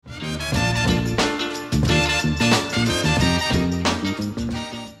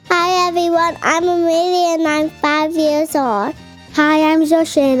everyone. I'm Amelia and I'm 5 years old. Hi, I'm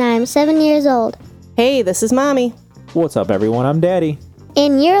Joshua and I'm 7 years old. Hey, this is Mommy. What's up, everyone? I'm Daddy.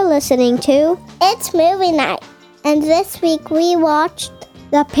 And you're listening to It's movie night. And this week we watched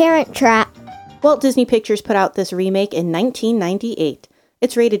The Parent Trap. Walt Disney Pictures put out this remake in 1998.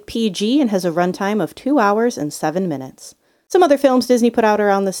 It's rated PG and has a runtime of 2 hours and 7 minutes. Some other films Disney put out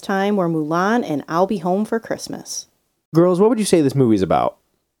around this time were Mulan and I'll Be Home for Christmas. Girls, what would you say this movie's about?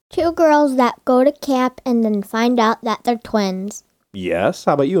 2 girls that go to camp and then find out that they're twins. Yes.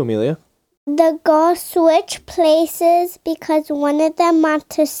 How about you, Amelia? the girls switch places because one of them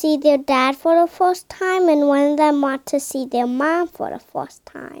wants to see their dad for the first time and one of them wants to see their mom for the first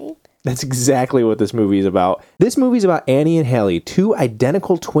time. That's exactly what this movie is about. This movie is about Annie and Hallie, 2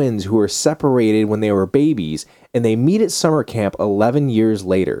 identical twins who were separated when they were babies, and they meet at summer camp 11 years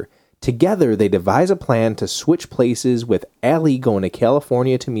later. Together, they devise a plan to switch places, with Allie going to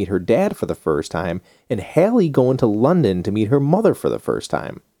California to meet her dad for the first time, and Hallie going to London to meet her mother for the first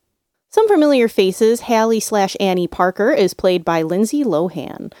time. Some familiar faces. Hallie/Annie Parker is played by Lindsay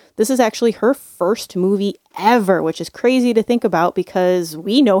Lohan. This is actually her first movie ever, which is crazy to think about because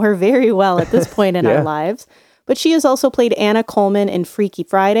we know her very well at this point in our lives. But she has also played Anna Coleman in Freaky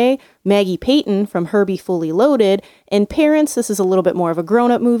Friday, Maggie Payton from Herbie Fully Loaded, and Parents, this is a little bit more of a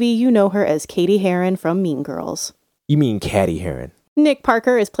grown-up movie. You know her as Katie Heron from Mean Girls. You mean Catty Heron. Nick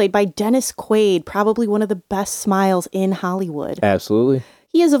Parker is played by Dennis Quaid, probably one of the best smiles in Hollywood. Absolutely.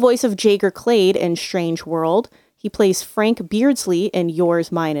 He is the voice of Jaeger Clade in Strange World. He plays Frank Beardsley in Yours,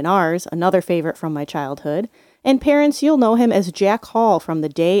 Mine, and Ours, another favorite from my childhood. And Parents, you'll know him as Jack Hall from The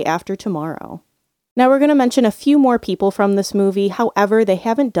Day After Tomorrow. Now we're going to mention a few more people from this movie. However, they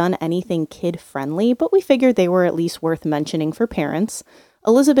haven't done anything kid-friendly, but we figured they were at least worth mentioning for parents.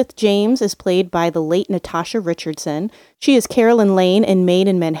 Elizabeth James is played by the late Natasha Richardson. She is Carolyn Lane in Maid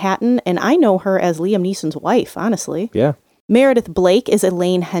in Manhattan, and I know her as Liam Neeson's wife, honestly. Yeah. Meredith Blake is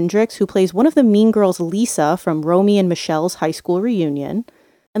Elaine Hendricks, who plays one of the Mean Girls, Lisa, from Romy and Michelle's high school reunion.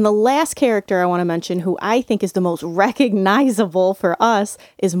 And the last character I want to mention, who I think is the most recognizable for us,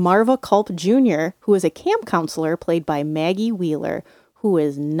 is Marva Culp Jr., who is a camp counselor played by Maggie Wheeler, who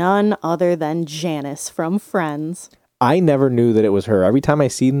is none other than Janice from Friends. I never knew that it was her. Every time I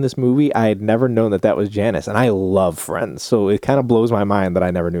seen this movie, I had never known that that was Janice. And I love Friends, so it kind of blows my mind that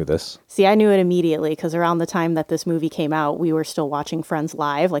I never knew this. See, I knew it immediately because around the time that this movie came out, we were still watching Friends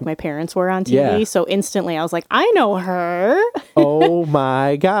live, like my parents were on TV. Yeah. So instantly I was like, I know her. Oh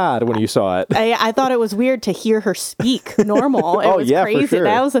my God, when you saw it. I thought it was weird to hear her speak normal. It was crazy. For sure.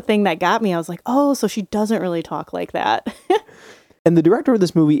 That was the thing that got me. I was like, oh, so she doesn't really talk like that. And the director of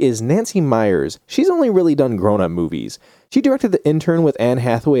this movie is Nancy Meyers. She's only really done grown-up movies. She directed The Intern with Anne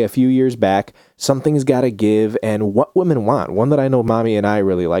Hathaway a few years back, Something's Gotta Give, and What Women Want, one that I know Mommy and I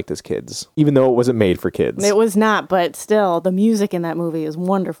really liked as kids, even though it wasn't made for kids. It was not, but still, the music in that movie is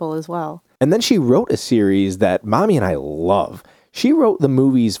wonderful as well. And then she wrote a series that Mommy and I love. She wrote the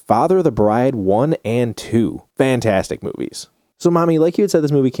movies Father of the Bride 1 and 2. Fantastic movies. So Mommy, like you had said,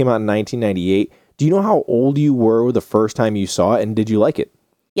 this movie came out in 1998. Do you know how old you were the first time you saw it, and did you like it?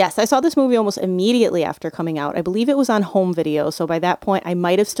 Yes, I saw this movie almost immediately after coming out. I believe it was on home video, so by that point, I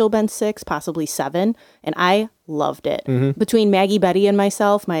might have still been 6, possibly 7, and I loved it. Mm-hmm. Between Maggie, Betty, and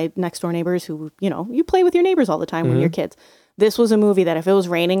myself, my next-door neighbors who, you play with your neighbors all the time when you're kids, this was a movie that if it was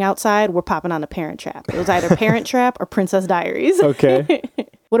raining outside, we're popping on a Parent Trap. It was either Parent Trap or Princess Diaries. Okay.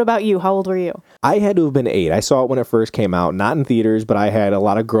 What about you? How old were you? I had to have been 8. I saw it when it first came out, not in theaters, but I had a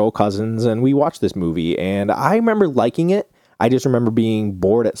lot of girl cousins, and we watched this movie, and I remember liking it. I just remember being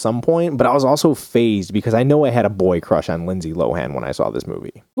bored at some point, but I was also fazed because I know I had a boy crush on Lindsay Lohan when I saw this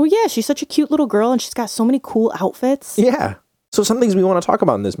movie. Well, yeah, she's such a cute little girl, and she's got so many cool outfits. Yeah. So some things we want to talk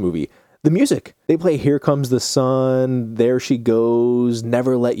about in this movie. The music. They play Here Comes the Sun, There She Goes,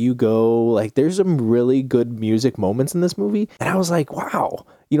 Never Let You Go. Like, there's some really good music moments in this movie. And I was like, wow.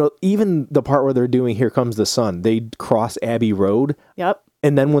 Even the part where they're doing Here Comes the Sun, they cross Abbey Road. Yep.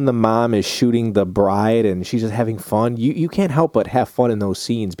 And then when the mom is shooting the bride and she's just having fun, you can't help but have fun in those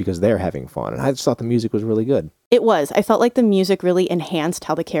scenes because they're having fun. And I just thought the music was really good. It was. I felt like the music really enhanced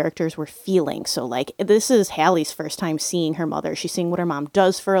how the characters were feeling. So, this is Hallie's first time seeing her mother. She's seeing what her mom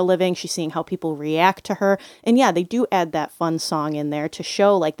does for a living. She's seeing how people react to her. And yeah, they do add that fun song in there to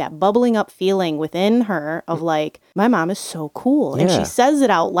show, that bubbling up feeling within her of, my mom is so cool. And she says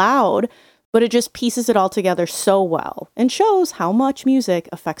it out loud. But it just pieces it all together so well and shows how much music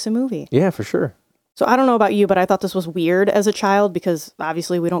affects a movie. Yeah, for sure. So I don't know about you, but I thought this was weird as a child because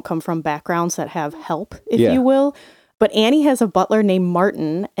obviously we don't come from backgrounds that have help, if you will. But Annie has a butler named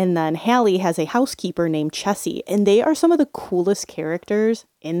Martin, and then Hallie has a housekeeper named Chessie, and they are some of the coolest characters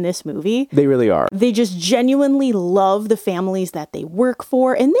in this movie. They really are. They just genuinely love the families that they work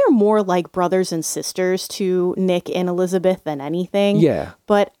for, and they're more like brothers and sisters to Nick and Elizabeth than anything. Yeah.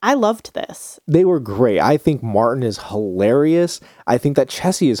 But I loved this. They were great. I think Martin is hilarious. I think that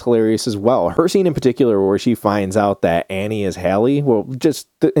Chessie is hilarious as well. Her scene in particular where she finds out that Annie is Hallie, well, just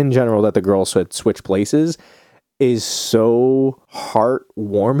in general that the girls had switched places, is so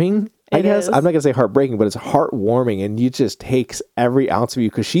heartwarming. I guess I'm not gonna say heartbreaking, but it's heartwarming, and it just takes every ounce of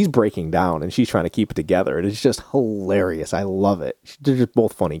you because she's breaking down and she's trying to keep it together. And it's just hilarious. I love it. They're just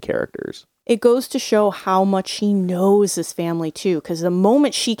both funny characters. It goes to show how much she knows this family too, because the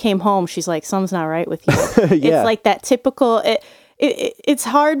moment she came home, she's like, "Something's not right with you." Yeah. It's like that typical. It's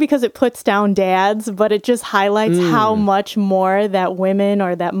hard because it puts down dads, but it just highlights how much more that women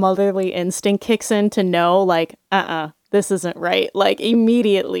or that motherly instinct kicks in to know, like, this isn't right. Like,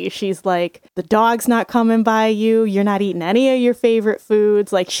 immediately she's like, the dog's not coming by you. You're not eating any of your favorite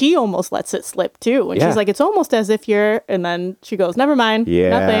foods. Like, she almost lets it slip too. And she's like, it's almost as if you're, and then she goes, never mind.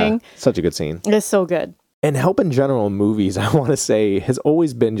 Nothing. Such a good scene. It's so good. And Help in general in movies, I want to say, has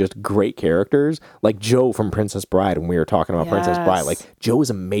always been just great characters. Like Joe from Princess Bride, when we were talking about Princess Bride. Like, Joe is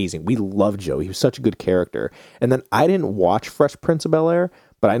amazing. We love Joe. He was such a good character. And then I didn't watch Fresh Prince of Bel-Air,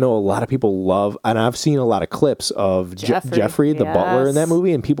 but I know a lot of people love, and I've seen a lot of clips of Jeffrey, the butler in that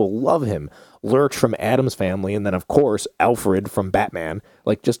movie, and people love him. Lurch from Addams Family, and then, of course, Alfred from Batman.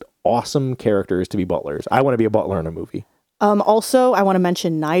 Like, just awesome characters to be butlers. I want to be a butler in a movie. Also, I want to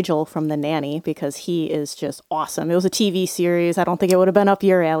mention Nigel from The Nanny because he is just awesome. It was a TV series. I don't think it would have been up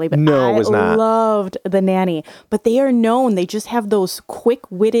your alley, but no, it was not. I loved The Nanny. But they are known. They just have those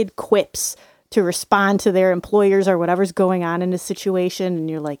quick-witted quips to respond to their employers or whatever's going on in a situation.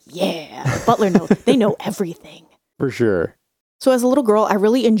 And you're like, yeah, the butler knows. They know everything. For sure. So as a little girl, I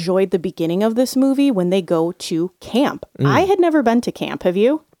really enjoyed the beginning of this movie when they go to camp. I had never been to camp. Have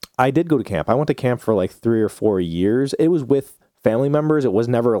you? I did go to camp. I went to camp for like 3 or 4 years. It was with family members. It was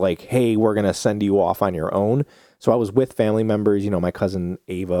never like, hey, we're going to send you off on your own. So I was with family members, my cousin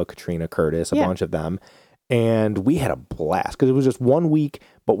Ava, Katrina, Curtis, a bunch of them. And we had a blast because it was just 1 week,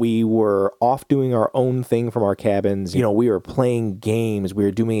 but we were off doing our own thing from our cabins. We were playing games. We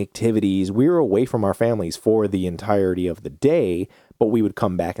were doing activities. We were away from our families for the entirety of the day, but we would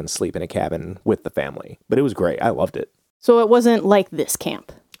come back and sleep in a cabin with the family. But it was great. I loved it. So it wasn't like this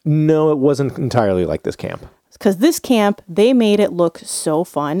camp. No, it wasn't entirely like this camp. Because this camp, they made it look so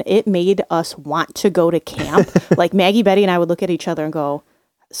fun. It made us want to go to camp. Like Maggie, Betty, and I would look at each other and go,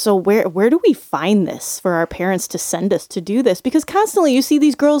 so where do we find this for our parents to send us to do this? Because constantly you see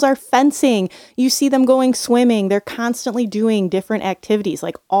these girls are fencing. You see them going swimming. They're constantly doing different activities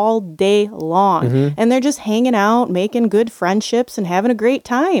like all day long. And they're just hanging out, making good friendships and having a great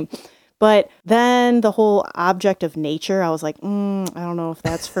time. But then the whole object of nature, I was like, I don't know if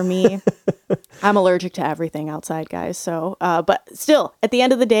that's for me. I'm allergic to everything outside, guys. So, but still, at the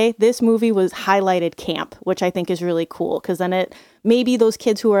end of the day, this movie was highlighted camp, which I think is really cool. Because then maybe those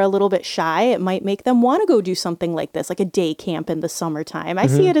kids who are a little bit shy, it might make them want to go do something like this, like a day camp in the summertime. I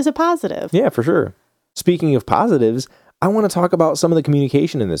see it as a positive. Yeah, for sure. Speaking of positives, I want to talk about some of the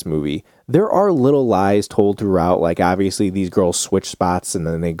communication in this movie. There are little lies told throughout, like obviously these girls switch spots and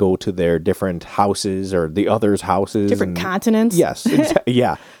then they go to their different houses or the others' houses. Different continents. Yes.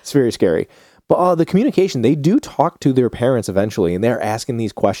 Yeah. It's very scary. But the communication, they do talk to their parents eventually and they're asking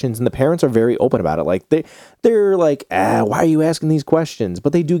these questions and the parents are very open about it. Like they're like, why are you asking these questions?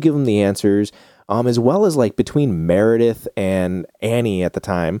 But they do give them the answers. As well as like between Meredith and Annie at the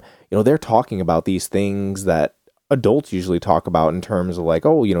time, they're talking about these things that adults usually talk about in terms of like,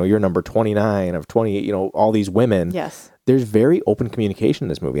 oh, you're number 29 of 28, all these women. Yes. There's very open communication in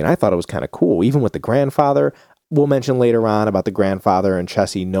this movie. And I thought it was kind of cool. Even with the grandfather, we'll mention later on about the grandfather and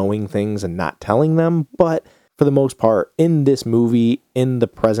Chessie knowing things and not telling them. But for the most part, in this movie, in the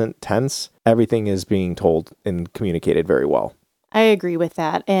present tense, everything is being told and communicated very well. I agree with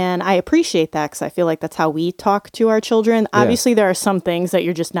that. And I appreciate that because I feel like that's how we talk to our children. Yeah. Obviously, there are some things that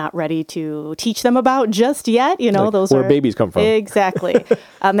you're just not ready to teach them about just yet. Like those where are babies come from. Exactly.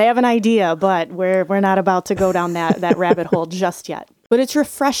 They have an idea, but we're not about to go down that rabbit hole just yet. But it's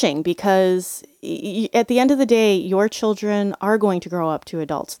refreshing because at the end of the day, your children are going to grow up to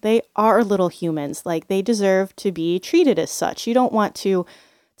adults. They are little humans. Like they deserve to be treated as such. You don't want to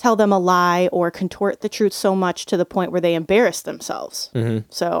tell them a lie or contort the truth so much to the point where they embarrass themselves.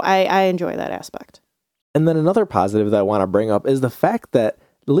 So I enjoy that aspect. And then another positive that I want to bring up is the fact that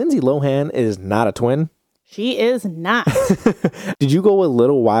Lindsay Lohan is not a twin. She is not. Did you go a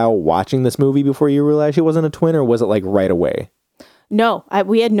little while watching this movie before you realized she wasn't a twin, or was it like right away? No,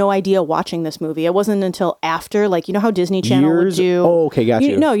 we had no idea watching this movie. It wasn't until after, like, you know how Disney Channel Years? would do... Oh, okay, got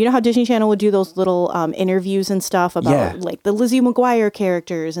you. No, you know how Disney Channel would do those little interviews and stuff about, like, the Lizzie McGuire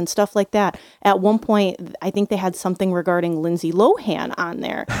characters and stuff like that. At one point, I think they had something regarding Lindsay Lohan on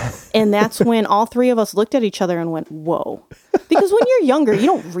there. And that's when all three of us looked at each other and went, whoa. Because when you're younger, you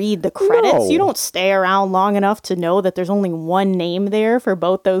don't read the credits. No. You don't stay around long enough to know that there's only one name there for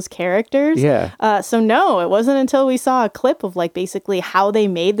both those characters. Yeah. So no, it wasn't until we saw a clip of, like, basically how they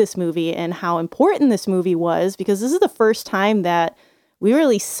made this movie and how important this movie was, because this is the first time that we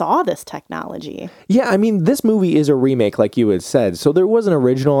really saw this technology. Yeah, I mean, this movie is a remake, like you had said. So there was an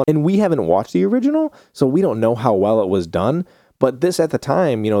original, and we haven't watched the original, so we don't know how well it was done. But this, at the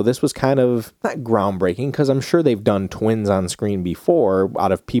time, this was kind of not groundbreaking, because I'm sure they've done twins on screen before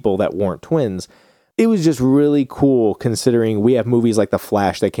out of people that weren't twins. It was just really cool, considering we have movies like The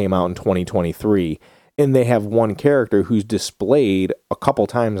Flash that came out in 2023, and they have one character who's displayed a couple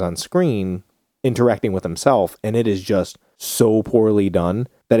times on screen interacting with himself, and it is just so poorly done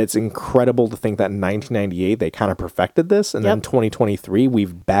that it's incredible to think that in 1998 they kind of perfected this, and then 2023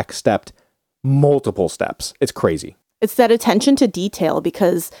 we've backstepped multiple steps. It's crazy. It's that attention to detail,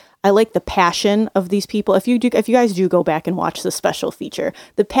 because I like the passion of these people. If you guys do go back and watch the special feature,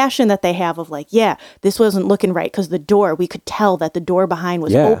 the passion that they have of, like, yeah, this wasn't looking right because we could tell that the door behind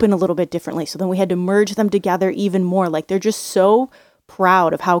was open a little bit differently. So then we had to merge them together even more. Like, they're just so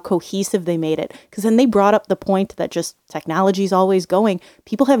proud of how cohesive they made it. Because then they brought up the point that just technology's always going.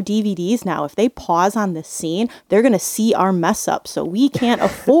 People have DVDs now. If they pause on this scene, they're going to see our mess up. So we can't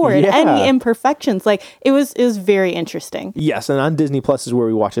afford any imperfections. Like, it was very interesting. Yes, and on Disney Plus is where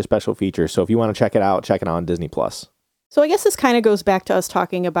we watch a special feature. So if you want to check it out on Disney Plus. So I guess this kind of goes back to us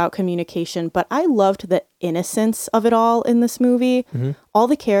talking about communication, but I loved the innocence of it all in this movie. Mm-hmm. All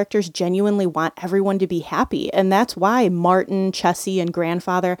the characters genuinely want everyone to be happy, and that's why Martin, Chessie, and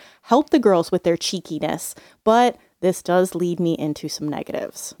Grandfather help the girls with their cheekiness. But this does lead me into some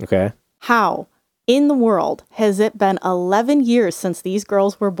negatives. Okay. How in the world has it been 11 years since these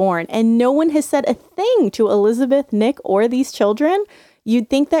girls were born, and no one has said a thing to Elizabeth, Nick, or these children?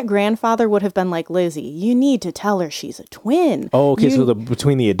 You'd think that Grandfather would have been like, Lizzie, you need to tell her she's a twin. Oh, okay, so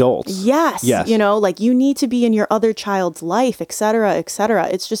between the adults. Yes. Like, you need to be in your other child's life, et cetera, et cetera.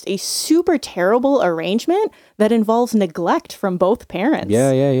 It's just a super terrible arrangement that involves neglect from both parents.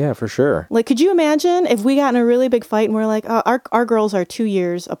 Yeah, for sure. Like, could you imagine if we got in a really big fight and we're like, our girls are 2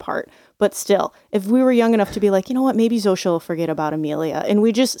 years apart. But still, if we were young enough to be like, you know what, maybe Zosha will forget about Amelia, and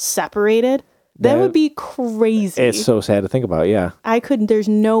we just separated... That would be crazy. It's so sad to think about, yeah. There's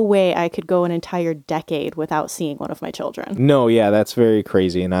no way I could go an entire decade without seeing one of my children. No, yeah, that's very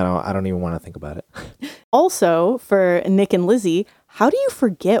crazy, and I don't even want to think about it. Also, for Nick and Lizzie, how do you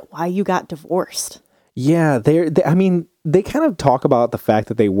forget why you got divorced? Yeah, they kind of talk about the fact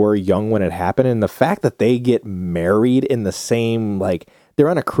that they were young when it happened, and the fact that they get married in the same, like, they're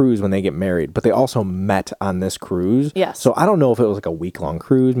on a cruise when they get married, but they also met on this cruise. Yes. So I don't know if it was like a week-long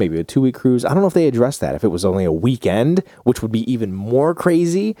cruise, maybe a 2-week cruise. I don't know if they addressed that, if it was only a weekend, which would be even more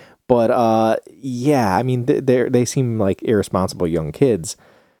crazy. But yeah, I mean, they seem like irresponsible young kids.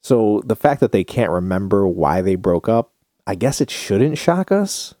 So the fact that they can't remember why they broke up, I guess it shouldn't shock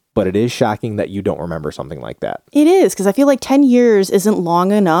us. But it is shocking that you don't remember something like that. It is, because I feel like 10 years isn't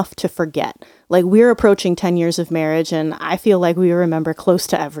long enough to forget. Like, we're approaching 10 years of marriage, and I feel like we remember close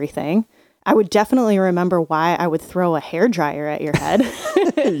to everything. I would definitely remember why I would throw a hairdryer at your head.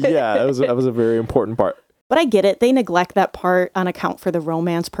 Yeah, that was a very important part. But I get it. They neglect that part on account for the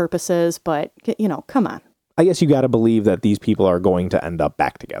romance purposes, but, come on. I guess you got to believe that these people are going to end up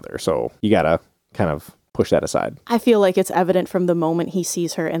back together, so you got to kind of push that aside. I feel like it's evident from the moment he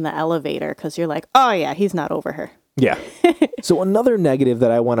sees her in the elevator, because you're like, oh yeah, he's not over her. Yeah. So another negative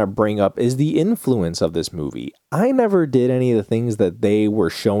that I want to bring up is the influence of this movie. I never did any of the things that they were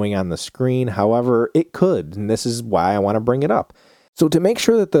showing on the screen. However, it could, and this is why I want to bring it up. So to make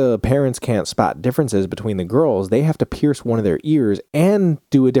sure that the parents can't spot differences between the girls, they have to pierce one of their ears and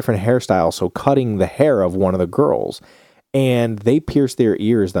do a different hairstyle, so cutting the hair of one of the girls. And they pierce their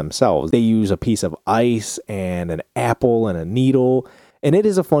ears themselves. They use a piece of ice and an apple and a needle. And it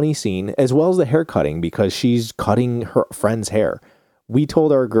is a funny scene, as well as the hair cutting, because she's cutting her friend's hair. We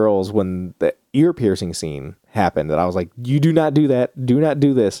told our girls when the ear piercing scene happened that I was like, you do not do that. Do not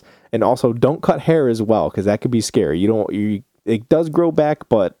do this. And also don't cut hair as well, because that could be scary. It does grow back,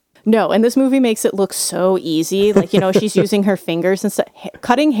 but No, and this movie makes it look so easy. Like, she's using her fingers and stuff.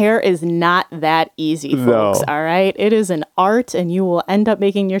 Cutting hair is not that easy, folks, all right? It is an art, and you will end up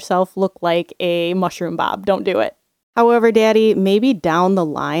making yourself look like a mushroom bob. Don't do it. However, Daddy, maybe down the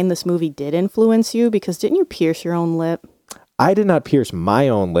line this movie did influence you, because didn't you pierce your own lip? I did not pierce my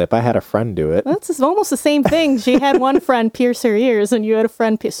own lip. I had a friend do it. That's almost the same thing. She had one friend pierce her ears, and you had a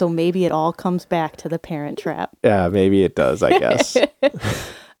friend pierce. So maybe it all comes back to the Parent Trap. Yeah, maybe it does, I guess.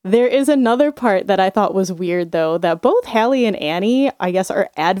 There is another part that I thought was weird, though, that both Hallie and Annie, I guess, are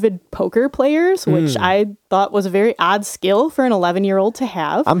avid poker players, which I thought was a very odd skill for an 11-year-old to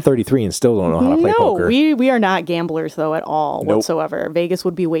have. I'm 33 and still don't know how to play poker. No, we are not gamblers, though, at all whatsoever. Vegas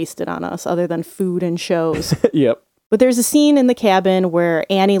would be wasted on us other than food and shows. Yep. But there's a scene in the cabin where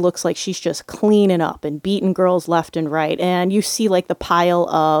Annie looks like she's just cleaning up and beating girls left and right. And you see like the pile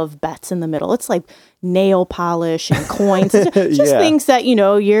of bets in the middle. It's like nail polish and coins. Just things that,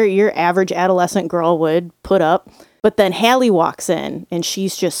 your average adolescent girl would put up. But then Hallie walks in and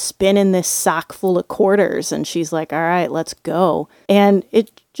she's just spinning this sock full of quarters. And she's like, all right, let's go. And it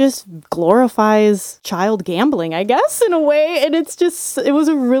just glorifies child gambling, I guess, in a way. And it was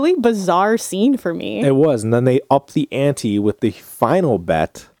a really bizarre scene for me. It was. And then they upped the ante with the final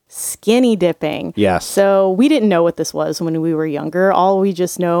bet. Skinny dipping. Yes. So we didn't know what this was when we were younger. All we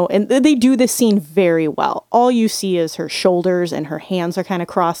just know, and they do this scene very well. All you see is her shoulders and her hands are kind of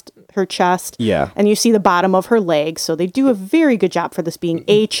crossed her chest. Yeah. And you see the bottom of her legs. So they do a very good job for this being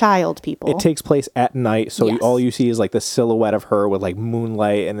a child, people. It takes place at night. So Yes. all you see is like the silhouette of her with like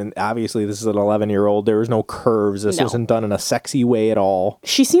moonlight. And then obviously this is an 11-year-old. There was no curves. This wasn't done in a sexy way at all.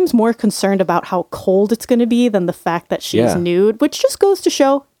 She seems more concerned about how cold it's going to be than the fact that she's nude, which just goes to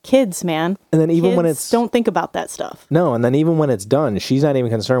show kids, man. And then even when Kids it's don't think about that stuff. No, and then even when it's done, she's not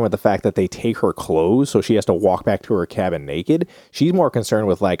even concerned with the fact that they take her clothes, so she has to walk back to her cabin naked. She's more concerned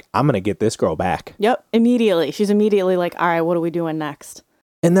with like, I'm gonna get this girl back. Yep, immediately. She's immediately like, all right, what are we doing next?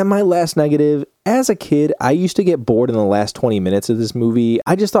 And then my last negative, as a kid, I used to get bored in the last 20 minutes of this movie.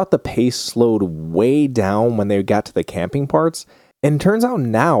 I just thought the pace slowed way down when they got to the camping parts. And it turns out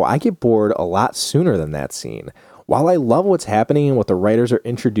now I get bored a lot sooner than that scene. While I love what's happening and what the writers are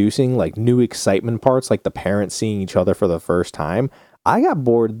introducing, like new excitement parts, like the parents seeing each other for the first time, I got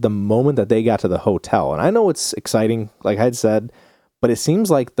bored the moment that they got to the hotel. And I know it's exciting, like I'd said, but it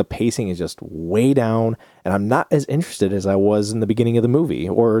seems like the pacing is just way down, and I'm not as interested as I was in the beginning of the movie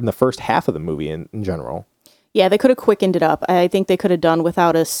or in the first half of the movie in general. Yeah, they could have quickened it up. I think they could have done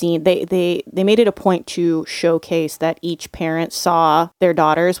without a scene. They made it a point to showcase that each parent saw their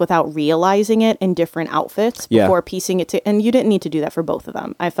daughters without realizing it in different outfits before piecing it to. And you didn't need to do that for both of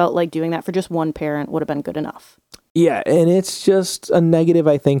them. I felt like doing that for just one parent would have been good enough. Yeah, and it's just a negative,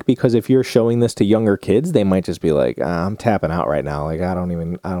 I think, because if you're showing this to younger kids, they might just be like, I'm tapping out right now. Like, I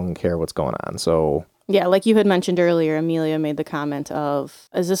don't care what's going on. So yeah, like you had mentioned earlier, Amelia made the comment of,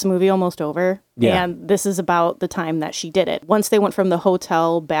 is this movie almost over? Yeah. And this is about the time that she did it. Once they went from the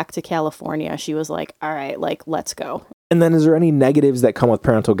hotel back to California, she was like, all right, like, let's go. And then is there any negatives that come with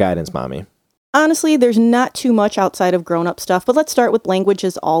parental guidance, Mommy? Honestly, there's not too much outside of grown-up stuff, but let's start with language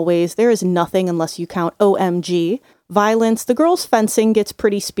as always. There is nothing unless you count OMG. Violence. The girls' fencing gets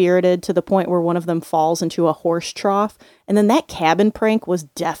pretty spirited to the point where one of them falls into a horse trough. And then that cabin prank was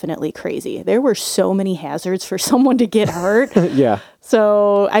definitely crazy. There were so many hazards for someone to get hurt. Yeah.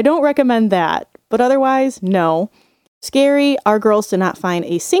 So I don't recommend that. But otherwise, no. Scary. Our girls did not find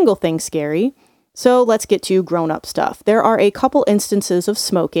a single thing scary. So let's get to grown-up stuff. There are a couple instances of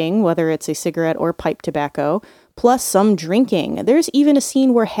smoking, whether it's a cigarette or pipe tobacco, plus some drinking. There's even a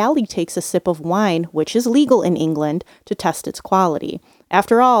scene where Hallie takes a sip of wine, which is legal in England, to test its quality.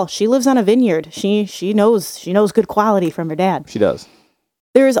 After all, she lives on a vineyard. She knows good quality from her dad. She does.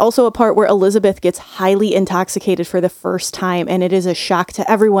 There is also a part where Elizabeth gets highly intoxicated for the first time, and it is a shock to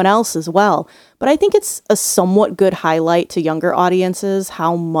everyone else as well. But I think it's a somewhat good highlight to younger audiences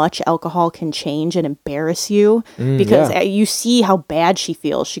how much alcohol can change and embarrass you, because you see how bad she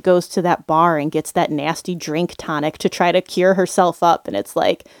feels. She goes to that bar and gets that nasty drink tonic to try to cure herself up, and it's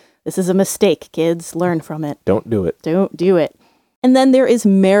like, this is a mistake, kids. Learn from it. Don't do it. Don't do it. And then there is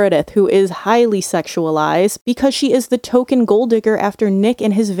Meredith, who is highly sexualized because she is the token gold digger after Nick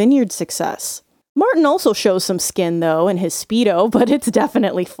and his vineyard success. Martin also shows some skin, though, in his Speedo, but it's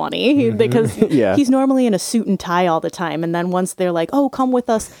definitely funny because he's normally in a suit and tie all the time. And then once they're like, oh, come with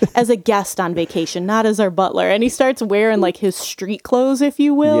us as a guest on vacation, not as our butler. And he starts wearing like his street clothes, if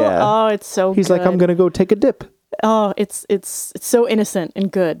you will. Yeah. Oh, it's so He's good. like, I'm going to go take a dip. Oh, it's so innocent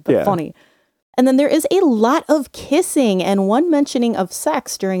and good, but funny. And then there is a lot of kissing and one mentioning of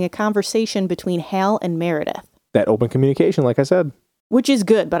sex during a conversation between Hal and Meredith. That open communication, like I said. Which is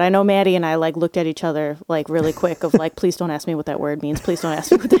good, but I know Maddie and I looked at each other really quick of please don't ask me what that word means. Please don't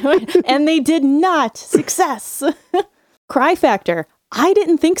ask me what that word. And they did not. Success. Cry factor. I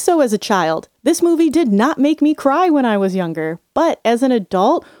didn't think so as a child. This movie did not make me cry when I was younger. But as an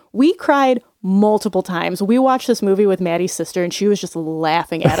adult, we cried multiple times. We watched this movie with Maddie's sister and she was just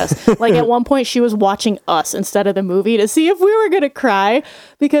laughing at us. At one point she was watching us instead of the movie to see if we were going to cry.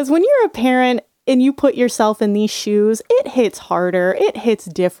 Because when you're a parent and you put yourself in these shoes, it hits harder. It hits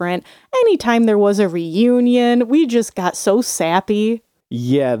different. Anytime there was a reunion, we just got so sappy.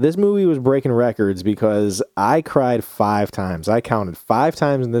 Yeah, this movie was breaking records because I cried 5 times. I counted 5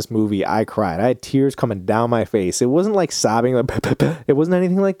 times in this movie. I cried. I had tears coming down my face. It wasn't like sobbing. It wasn't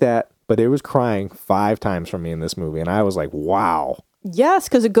anything like that, but it was crying 5 times from me in this movie. And I was like, wow. Yes,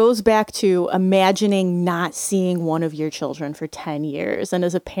 because it goes back to imagining not seeing one of your children for 10 years. And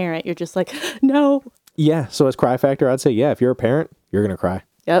as a parent, you're just like, no. Yeah, so as cry factor, I'd say, yeah, if you're a parent, you're going to cry.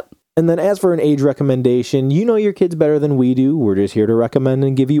 Yep. And then as for an age recommendation, you know your kids better than we do. We're just here to recommend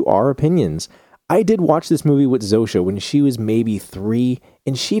and give you our opinions. I did watch this movie with Zosha when she was maybe 3,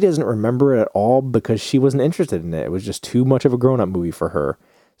 and she doesn't remember it at all because she wasn't interested in it. It was just too much of a grown-up movie for her.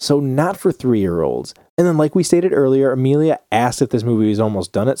 So not for 3-year-olds. And then like we stated earlier, Amelia asked if this movie was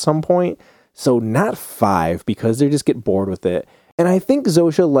almost done at some point. So not 5 because they just get bored with it. And I think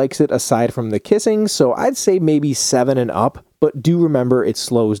Zosha likes it aside from the kissing, so I'd say maybe 7 and up, but do remember it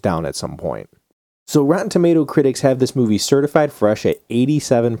slows down at some point. So Rotten Tomato critics have this movie certified fresh at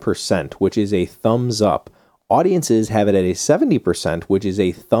 87%, which is a thumbs up. Audiences have it at a 70%, which is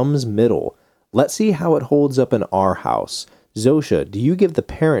a thumbs middle. Let's see how it holds up in our house. Zosha, do you give The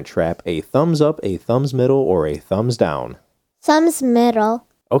Parent Trap a thumbs up, a thumbs middle, or a thumbs down? Thumbs middle.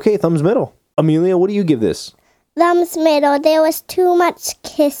 Okay, thumbs middle. Amelia, what do you give this? Thumbs middle. There was too much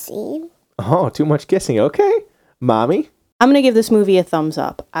kissing. Oh, too much kissing. Okay. Mommy? I'm going to give this movie a thumbs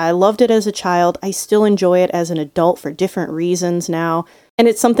up. I loved it as a child. I still enjoy it as an adult for different reasons now. And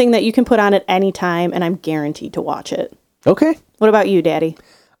it's something that you can put on at any time, and I'm guaranteed to watch it. Okay. What about you, Daddy?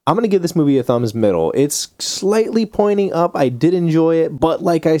 I'm going to give this movie a thumbs middle. It's slightly pointing up. I did enjoy it, but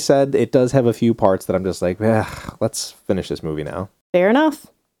like I said, it does have a few parts that I'm just like, let's finish this movie now. Fair enough.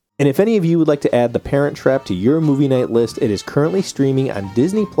 And if any of you would like to add The Parent Trap to your movie night list, it is currently streaming on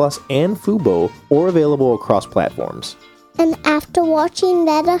Disney Plus and Fubo, or available across platforms. And after watching,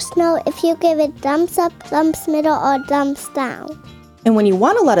 let us know if you give it thumbs up, thumbs middle, or thumbs down. And when you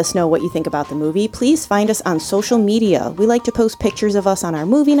want to let us know what you think about the movie, please find us on social media. We like to post pictures of us on our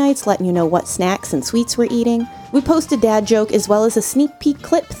movie nights, letting you know what snacks and sweets we're eating. We post a dad joke as well as a sneak peek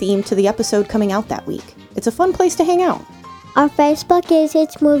clip theme to the episode coming out that week. It's a fun place to hang out. Our Facebook is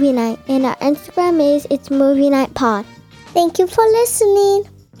It's Movie Night, and our Instagram is It's Movie Night Pod. Thank you for listening.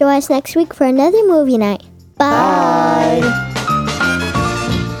 Join us next week for another movie night. Bye. Bye.